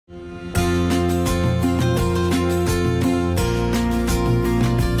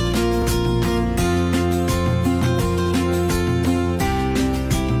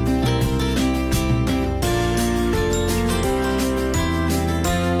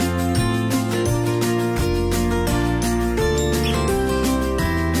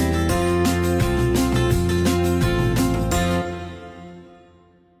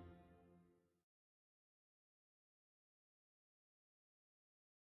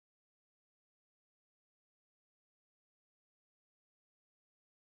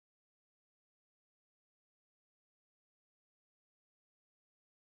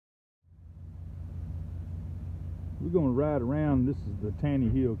We're going to ride around. This is the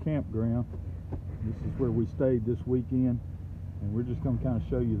Tannehill Campground. This is where we stayed this weekend, and we're just going to kind of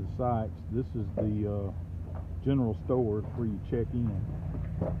show you the sights. This is the general store where you check in.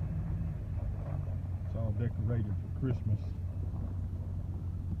 It's all decorated for Christmas.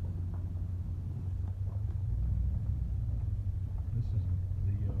 This is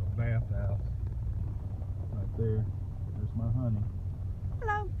the bathhouse right there. There's my honey.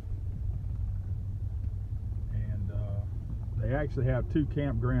 Hello. And they actually have two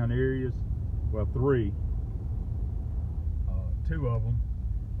campground areas. Well, three. Two of them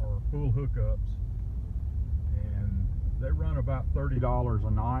are full hookups, and they run about $30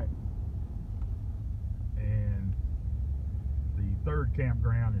 a night. And the third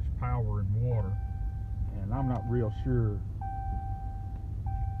campground is power and water, and I'm not real sure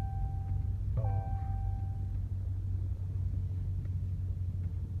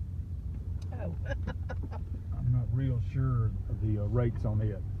I'm not real sure the rates on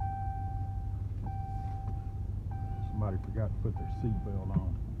it. Somebody forgot to put their seatbelt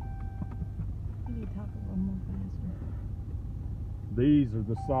on. You need to talk a little more faster. These are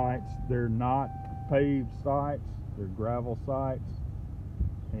the sites. They're not paved sites. They're gravel sites,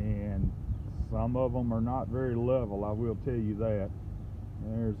 and some of them are not very level, I will tell you that.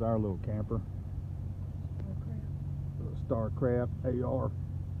 There's our little camper. Starcraft AR,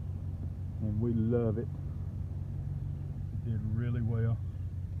 and we love it. Did really well.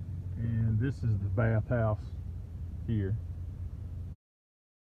 And this is the bathhouse here.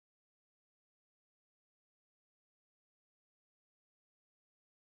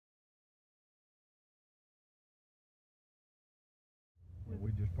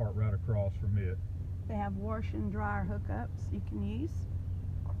 We just parked right across from it. They have wash and dryer hookups you can use.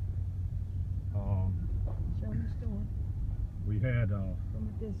 Show them the store We had from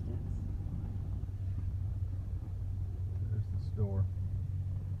a distance. there's the store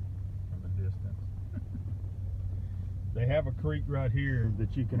from a distance. They have a creek right here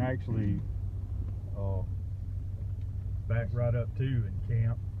that you can actually back right up to and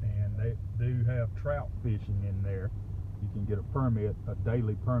camp, and they do have trout fishing in there. You can get a permit, a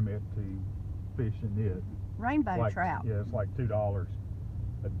daily permit to fish in it. Rainbow trout. Yeah, it's like $2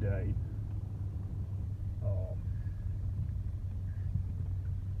 a day.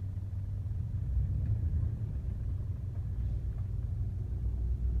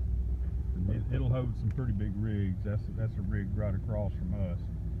 It'll hold some pretty big rigs. That's a rig right across from us.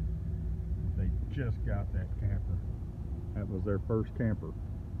 They just got that camper. That was their first camper.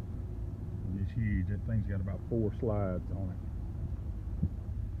 It's huge. That thing's got about 4 slides on it.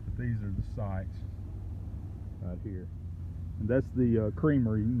 But these are the sites right here. And that's the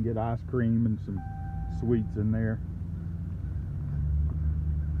creamery. You can get ice cream and some sweets in there.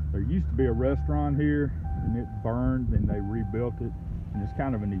 There used to be a restaurant here, and it burned, and they rebuilt it. And it's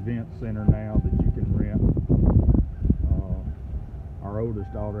kind of an event center now that you can rent. Our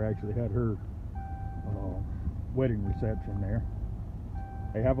oldest daughter actually had her wedding reception there.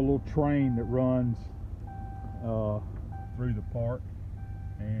 They have a little train that runs through the park,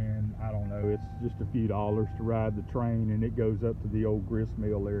 and I don't know, it's just a few dollars to ride the train, and it goes up to the old grist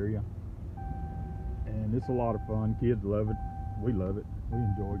mill area. And it's a lot of fun. Kids love it. We love it. We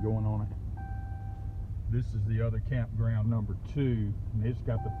enjoy going on it. This is the other campground, number 2, and it's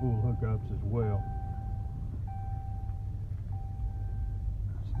got the full hookups as well.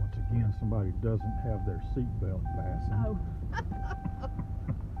 So once again, somebody doesn't have their seatbelt fastened. Oh.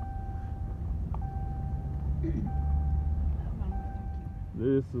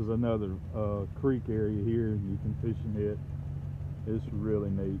 This is another creek area here. You can fish in it. It's really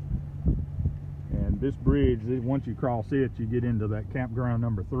neat. And this bridge, once you cross it, you get into that campground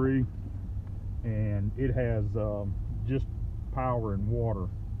number 3. And it has just power and water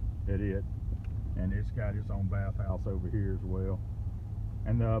at it, and it's got its own bathhouse over here as well.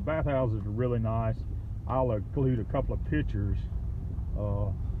 And the bathhouses are really nice. I'll include a couple of pictures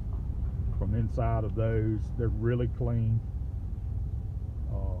from inside of those. They're really clean,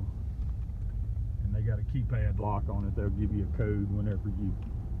 and they got a keypad lock on it. They'll give you a code whenever you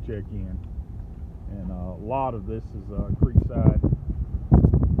check in. And a lot of this is creekside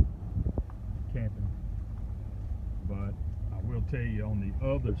camping, but I will tell you, on the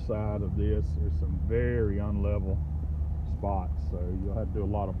other side of this, there's some very unlevel spots, so you'll have to do a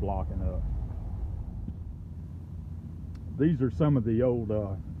lot of blocking up. These are some of the old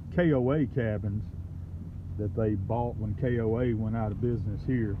KOA cabins that they bought when KOA went out of business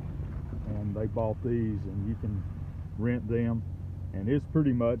here, and they bought these, and you can rent them, and it's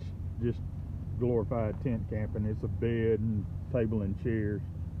pretty much just glorified tent camping. It's a bed and table and chairs,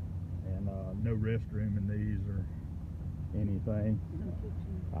 and no restroom in these, or anything. No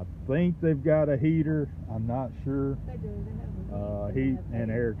kitchen. I think they've got a heater. I'm not sure. They do. They have a Heat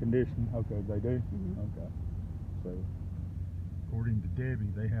and air conditioning. Okay, they do? Mhm. Okay. So, according to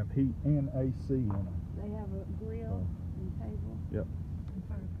Debbie, they have heat and AC in them. They have a grill and table. Yep. And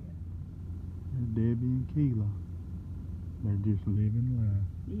fire pit. There's Debbie and Keela. They're just living life.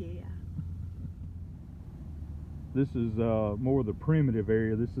 Yeah. This is more the primitive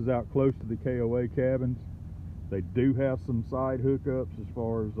area. This is out close to the KOA cabins. They do have some side hookups as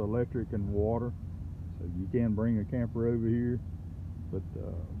far as electric and water, so you can bring a camper over here. But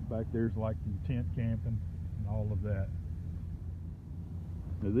back there's like the tent camping and all of that.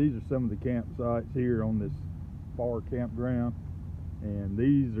 Now these are some of the campsites here on this far campground, and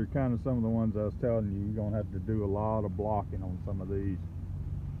these are kind of some of the ones I was telling you. You're gonna have to do a lot of blocking on some of these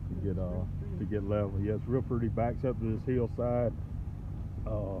to get level. Yeah, it's real pretty. Backs up to this hillside.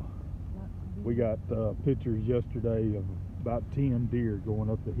 We got pictures yesterday of about 10 deer going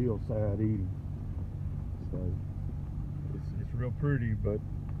up the hillside eating. So it's real pretty, but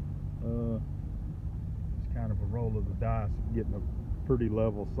it's kind of a roll of the dice getting a pretty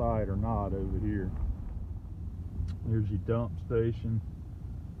level site or not over here. There's your dump station.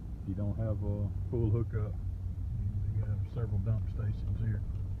 If you don't have a full hookup, you have several dump stations here.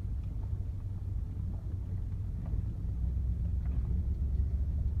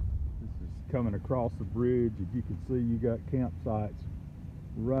 Coming across the bridge, as you can see, you got campsites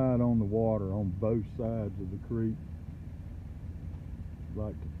right on the water on both sides of the creek.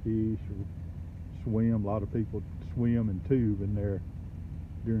 Like to fish or swim. A lot of people swim and tube in there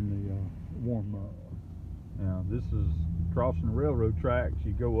during the warm up. Now this is crossing the railroad tracks.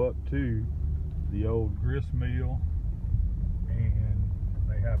 You go up to the old grist mill, and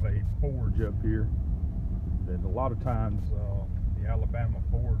they have a forge up here that a lot of times the Alabama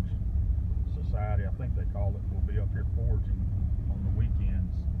Forge Society, I think they call it, will be up here forging on the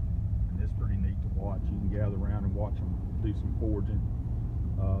weekends, and it's pretty neat to watch. You can gather around and watch them do some forging.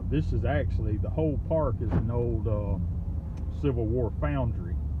 This is actually, the whole park is an old Civil War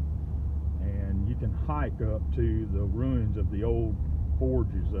foundry, and you can hike up to the ruins of the old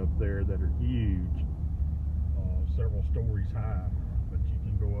forges up there that are huge, several stories high, but you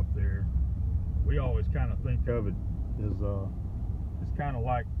can go up there. We always kind of think of it as it's kind of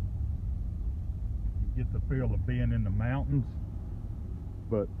like get the feel of being in the mountains,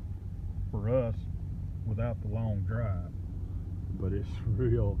 but for us without the long drive. But it's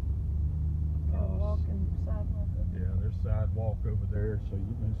real Walking sidewalk. yeah, there's sidewalk over there, so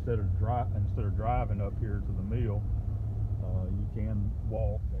you instead of driving up here to the mill, you can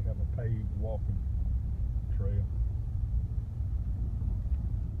walk. They have a paved walking trail,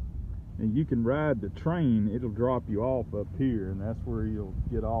 and you can ride the train. It'll drop you off up here, and that's where you'll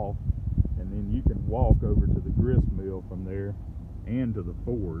get off. And then you can walk over to the grist mill from there and to the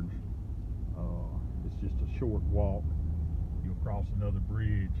forge. It's just a short walk. You'll cross another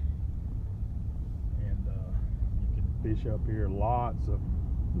bridge, and you can fish up here. Lots of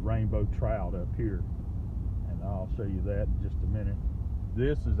the rainbow trout up here, and I'll show you that in just a minute.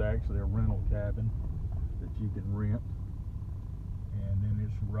 This is actually a rental cabin that you can rent, and then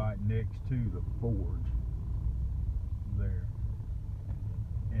it's right next to the forge there.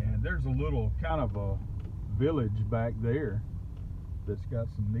 And there's a little kind of a village back there that's got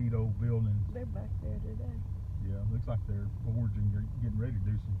some neat old buildings. They're back there today. Yeah, looks like they're forging. They're getting ready to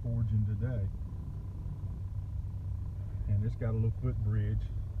do some forging today. And it's got a little footbridge,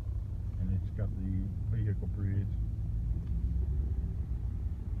 and it's got the vehicle bridge.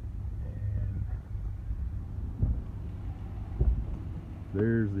 And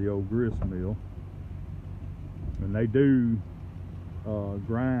there's the old grist mill. And they do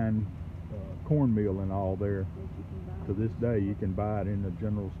grind cornmeal and all there. To this day, you can buy it in the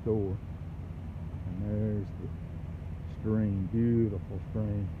general store. And there's the stream, beautiful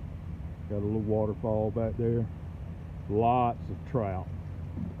stream. Got a little waterfall back there. Lots of trout.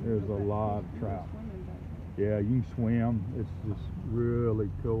 There's a lot of trout. Yeah, you can swim. It's just really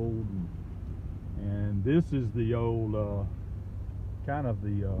cold. And this is the old kind of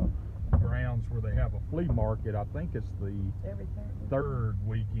the grounds where they have a flea market. I think it's the third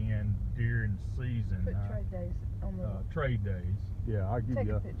weekend during season. Put trade days on the trade days. Yeah, I'll give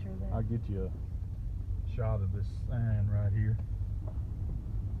you a picture of that. I'll get you a shot of this sign right here.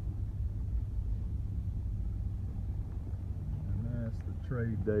 And that's the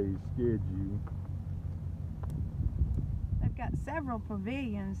trade day schedule. They've got several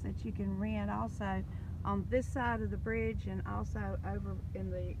pavilions that you can rent also on this side of the bridge, and also over in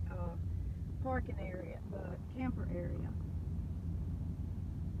the parking area, the camper area.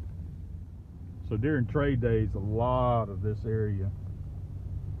 So during trade days, a lot of this area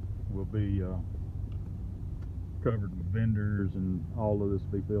will be covered with vendors, and all of this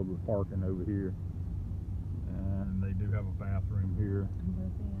will be filled with parking over here. And they do have a bathroom here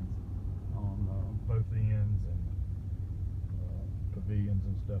on both ends, and pavilions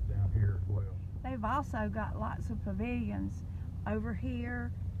and stuff down here as well. They've also got lots of pavilions over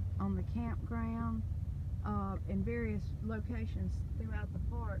here on the campground in various locations throughout the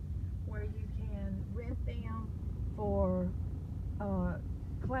park, where you can rent them for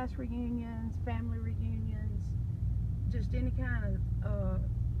class reunions, family reunions, just any kind of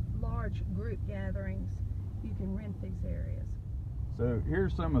large group gatherings. You can rent these areas. So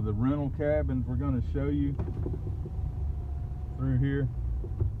here's some of the rental cabins we're going to show you through here.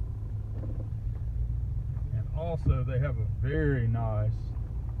 And also they have a very nice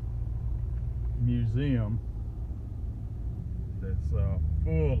museum that's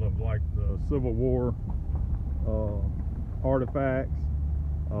full of like the Civil War artifacts,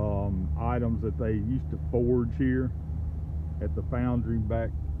 items that they used to forge here at the foundry back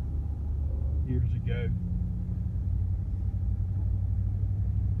years ago.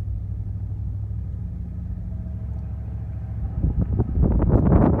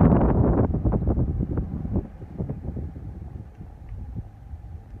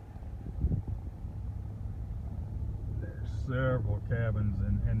 Several cabins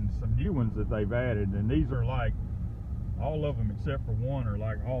and some new ones that they've added, and these are like, all of them except for one are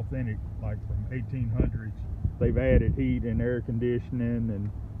like authentic, like from 1800s. They've added heat and air conditioning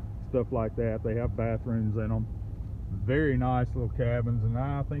and stuff like that. They have bathrooms in them. Very nice little cabins, and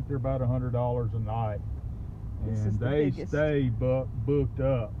I think they're about $100 a night. And they stay booked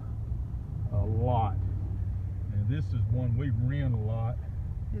up a lot. And this is one we rent a lot.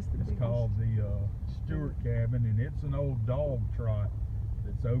 It's called the Stewart Cabin, and it's an old dog trot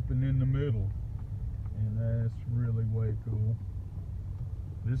that's open in the middle, and that's really way cool.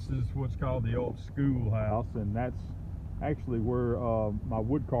 This is what's called the old schoolhouse, and that's actually where my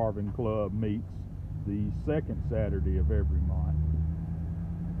wood carving club meets the second Saturday of every month.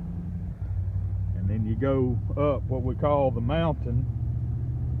 And then you go up what we call the mountain,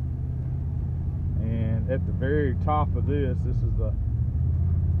 and at the very top of this is the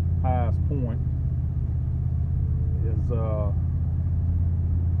highest point, is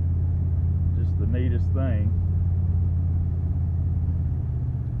just the neatest thing.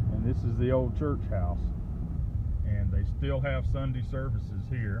 And this is the old church house, and they still have Sunday services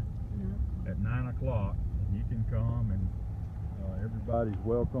here at 9 o'clock, and you can come, and everybody's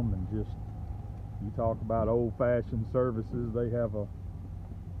welcome, and just, you talk about old-fashioned services, they have a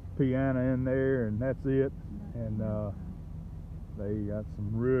piano in there, and that's it. And they got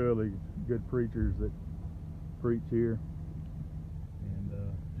some really good preachers that preach here, and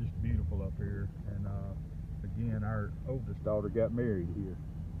just beautiful up here. And again, our oldest daughter got married here.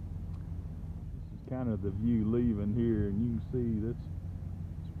 This is kind of the view leaving here, and you can see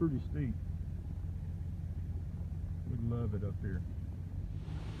it's pretty steep. We love it up here.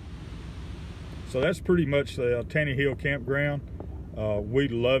 So that's pretty much the Tannehill Campground. We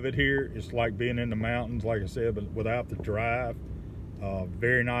love it here. It's like being in the mountains, like I said, but without the drive.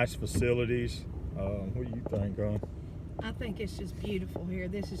 Very nice facilities. What do you think, I think it's just beautiful here.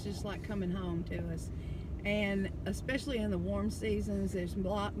 This is just like coming home to us. And especially in the warm seasons, there's a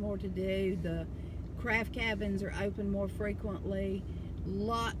lot more to do. The craft cabins are open more frequently.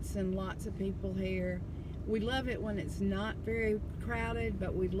 Lots and lots of people here. We love it when it's not very crowded,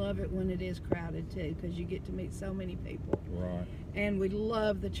 but we love it when it is crowded too, because you get to meet so many people. Right. And we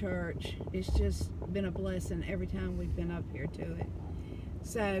love the church. It's just been a blessing every time we've been up here to it.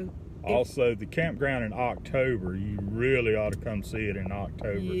 So also the campground in October, you really ought to come see it in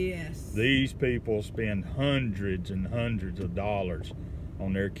October. Yes. These people spend hundreds and hundreds of dollars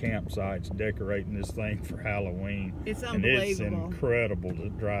on their campsites decorating this thing for Halloween. It's unbelievable. And it's incredible to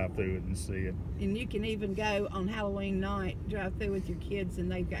drive through it and see it. And you can even go on Halloween night, drive through with your kids,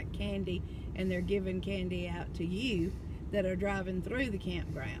 and they've got candy, and they're giving candy out to you that are driving through the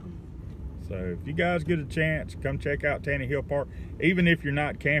campground. So if you guys get a chance, come check out Tannehill Park. Even if you're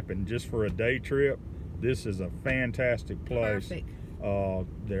not camping, just for a day trip, this is a fantastic place. Perfect.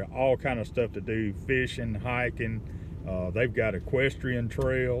 There are all kind of stuff to do, fishing, hiking. They've got equestrian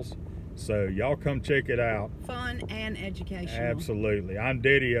trails. So y'all come check it out. Fun and educational. Absolutely. I'm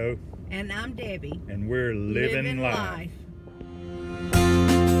Daddy-O. And I'm Debbie. And we're living life.